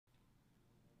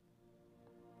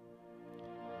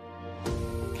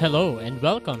Hello and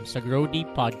welcome sa Grow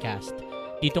Deep Podcast.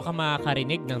 Dito ka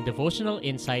makakarinig ng devotional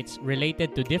insights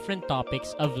related to different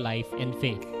topics of life and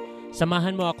faith.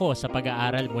 Samahan mo ako sa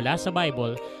pag-aaral mula sa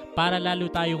Bible para lalo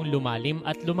tayong lumalim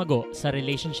at lumago sa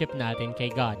relationship natin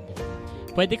kay God.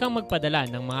 Pwede kang magpadala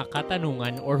ng mga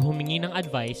katanungan or humingi ng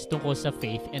advice tungkol sa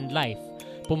faith and life.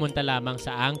 Pumunta lamang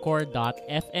sa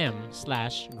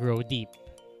anchor.fm/growdeep.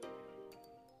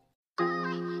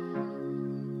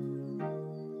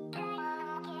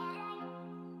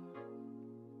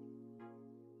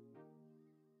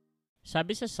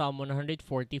 Sabi sa Psalm 145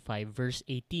 verse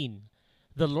 18,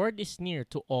 "The Lord is near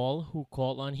to all who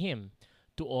call on Him,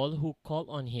 to all who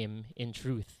call on Him in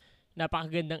truth."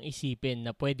 Napakagandang isipin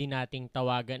na pwede nating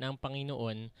tawagan ang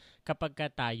Panginoon kapag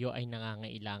tayo ay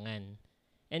nangangailangan.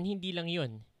 And hindi lang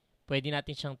yun, pwede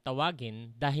natin siyang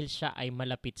tawagin dahil siya ay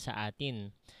malapit sa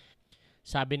atin.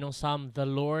 Sabi ng Psalm, "The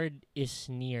Lord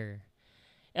is near."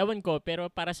 Ewan ko,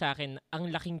 pero para sa akin,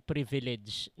 ang laking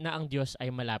privilege na ang Diyos ay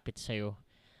malapit sa'yo.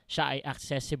 Siya ay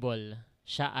accessible,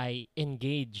 siya ay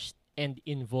engaged and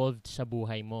involved sa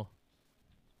buhay mo.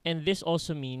 And this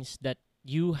also means that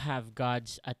you have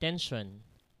God's attention.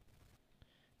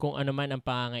 Kung ano man ang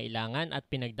pangangailangan at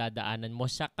pinagdadaanan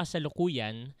mo sa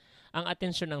kasalukuyan, ang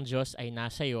atensyon ng Diyos ay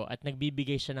nasa iyo at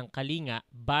nagbibigay siya ng kalinga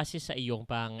base sa iyong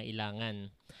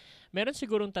pangangailangan. Meron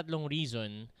sigurong tatlong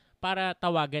reason para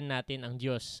tawagan natin ang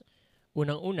Diyos.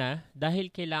 Unang-una, dahil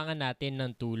kailangan natin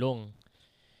ng tulong.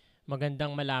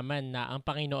 Magandang malaman na ang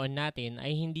Panginoon natin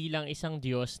ay hindi lang isang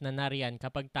Diyos na nariyan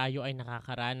kapag tayo ay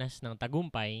nakakaranas ng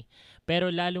tagumpay, pero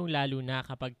lalong-lalo na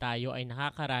kapag tayo ay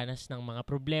nakakaranas ng mga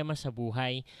problema sa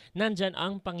buhay, nandyan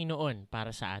ang Panginoon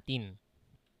para sa atin.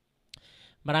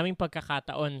 Maraming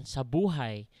pagkakataon sa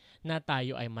buhay na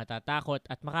tayo ay matatakot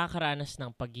at makakaranas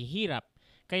ng paghihirap,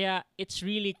 kaya it's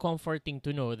really comforting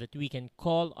to know that we can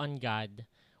call on God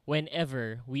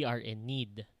whenever we are in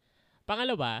need.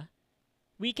 Pangalawa,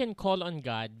 we can call on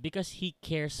God because He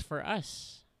cares for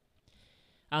us.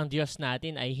 Ang Diyos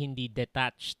natin ay hindi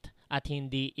detached at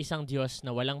hindi isang Diyos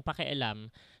na walang pakialam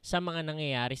sa mga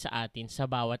nangyayari sa atin sa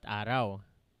bawat araw.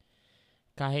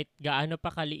 Kahit gaano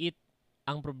pa kaliit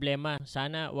ang problema,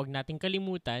 sana wag nating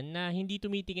kalimutan na hindi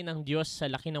tumitingin ang Diyos sa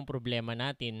laki ng problema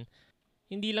natin.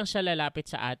 Hindi lang siya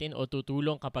lalapit sa atin o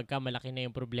tutulong kapag malaki na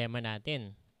yung problema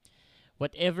natin.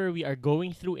 Whatever we are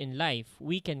going through in life,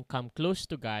 we can come close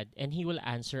to God and He will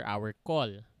answer our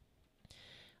call.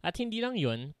 At hindi lang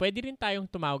yun, pwede rin tayong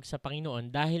tumawag sa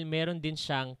Panginoon dahil meron din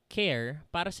siyang care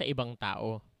para sa ibang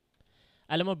tao.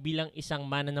 Alam mo, bilang isang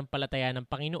mananampalataya ng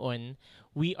Panginoon,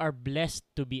 we are blessed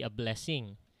to be a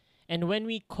blessing. And when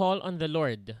we call on the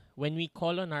Lord, when we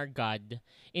call on our God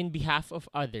in behalf of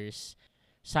others,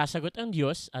 sasagot ang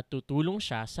Diyos at tutulong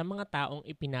siya sa mga taong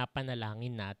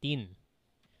ipinapanalangin natin.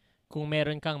 Kung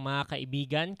meron kang mga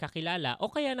kaibigan, kakilala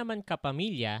o kaya naman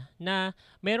kapamilya na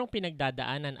merong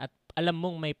pinagdadaanan at alam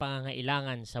mong may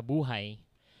pangangailangan sa buhay,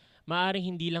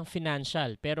 maaaring hindi lang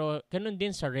financial pero ganun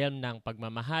din sa realm ng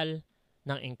pagmamahal,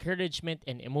 ng encouragement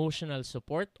and emotional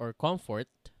support or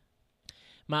comfort,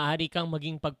 maaari kang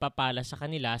maging pagpapala sa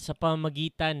kanila sa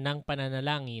pamamagitan ng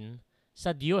pananalangin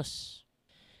sa Diyos.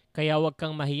 Kaya huwag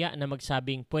kang mahiya na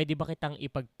magsabing, "Pwede ba kitang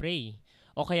ipag-pray?"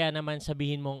 O kaya naman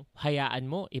sabihin mong, "Hayaan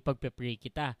mo, ipagpe-pray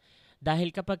kita."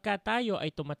 Dahil kapag tayo ay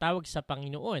tumatawag sa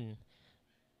Panginoon,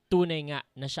 tunay nga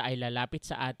na siya ay lalapit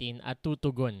sa atin at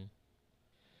tutugon.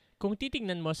 Kung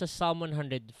titingnan mo sa Psalm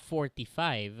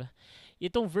 145,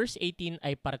 itong verse 18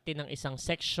 ay parte ng isang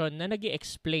section na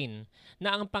nag-i-explain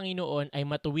na ang Panginoon ay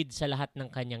matuwid sa lahat ng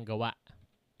kanyang gawa.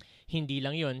 Hindi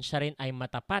lang yon, siya rin ay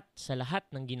matapat sa lahat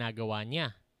ng ginagawa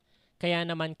niya. Kaya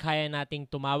naman kaya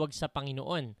nating tumawag sa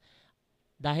Panginoon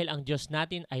dahil ang Diyos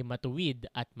natin ay matuwid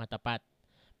at matapat.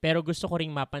 Pero gusto ko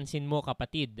ring mapansin mo,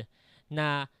 kapatid,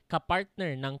 na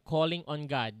kapartner ng calling on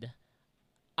God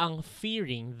ang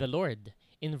fearing the Lord.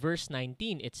 In verse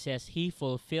 19, it says, "He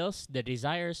fulfills the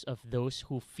desires of those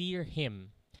who fear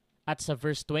Him." At sa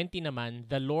verse 20 naman,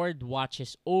 "The Lord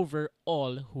watches over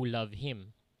all who love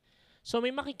Him." So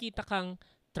may makikita kang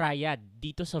triad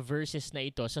dito sa verses na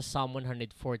ito sa Psalm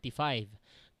 145.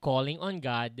 Calling on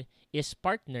God is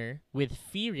partner with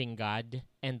fearing God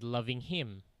and loving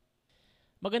Him.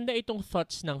 Maganda itong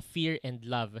thoughts ng fear and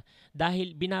love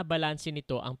dahil binabalanse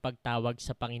nito ang pagtawag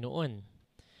sa Panginoon.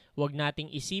 Huwag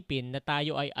nating isipin na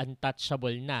tayo ay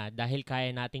untouchable na dahil kaya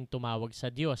nating tumawag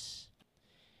sa Diyos.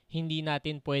 Hindi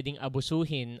natin pwedeng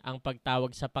abusuhin ang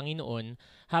pagtawag sa Panginoon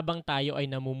habang tayo ay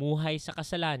namumuhay sa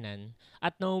kasalanan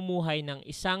at namumuhay ng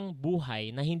isang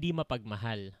buhay na hindi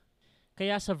mapagmahal.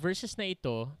 Kaya sa verses na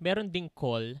ito, meron ding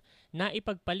call na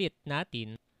ipagpalit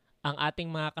natin ang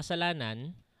ating mga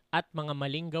kasalanan at mga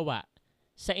maling gawa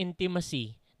sa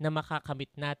intimacy na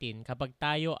makakamit natin kapag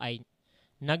tayo ay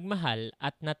nagmahal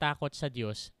at natakot sa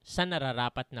Diyos sa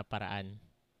nararapat na paraan.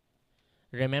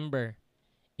 Remember,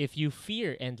 if you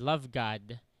fear and love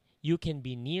God, you can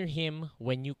be near Him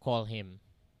when you call Him.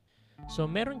 So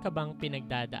meron ka bang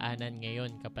pinagdadaanan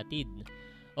ngayon, kapatid?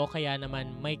 O kaya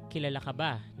naman may kilala ka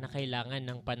ba na kailangan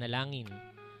ng panalangin?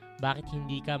 Bakit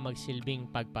hindi ka magsilbing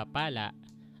pagpapala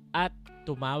at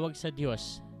tumawag sa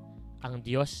Diyos, ang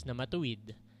Diyos na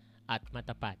matuwid at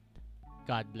matapat?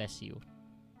 God bless you.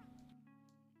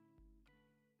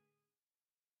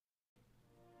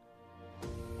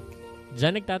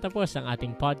 Diyan nagtatapos ang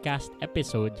ating podcast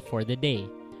episode for the day.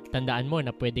 Tandaan mo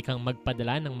na pwede kang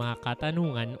magpadala ng mga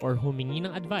katanungan or humingi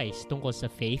ng advice tungkol sa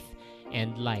faith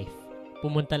and life.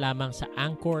 Pumunta lamang sa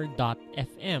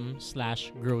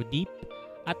anchor.fm/growdeep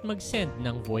at mag-send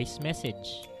ng voice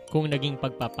message. Kung naging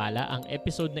pagpapala ang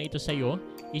episode na ito sa iyo,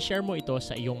 i-share mo ito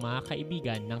sa iyong mga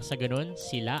kaibigan nang sa ganon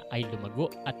sila ay lumago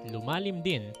at lumalim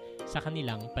din sa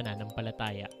kanilang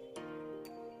pananampalataya.